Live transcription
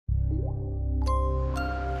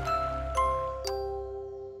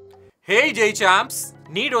Hey JEE champs!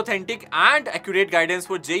 Need authentic and accurate guidance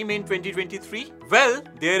for JEE Main 2023? Well,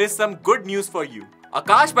 there is some good news for you.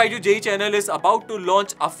 Aakash by JEE channel is about to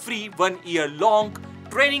launch a free 1-year-long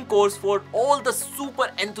training course for all the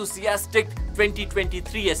super enthusiastic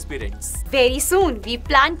 2023 aspirants. Very soon, we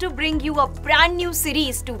plan to bring you a brand new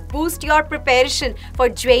series to boost your preparation for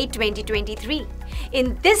JEE 2023.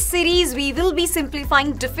 In this series, we will be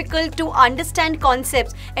simplifying difficult to understand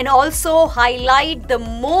concepts and also highlight the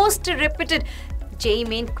most repeated JEE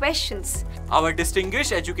Main questions. Our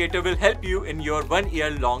distinguished educator will help you in your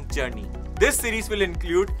 1-year-long journey. This series will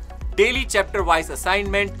include daily chapter-wise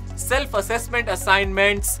assignment, self-assessment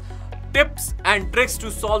assignments, tips and tricks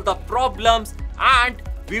to solve the problems, and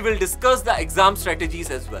we will discuss the exam strategies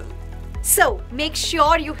as well. So, make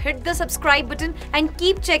sure you hit the subscribe button and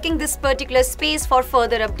keep checking this particular space for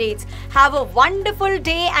further updates. Have a wonderful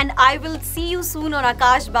day and I will see you soon on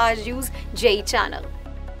Aakash Baju's JEE channel.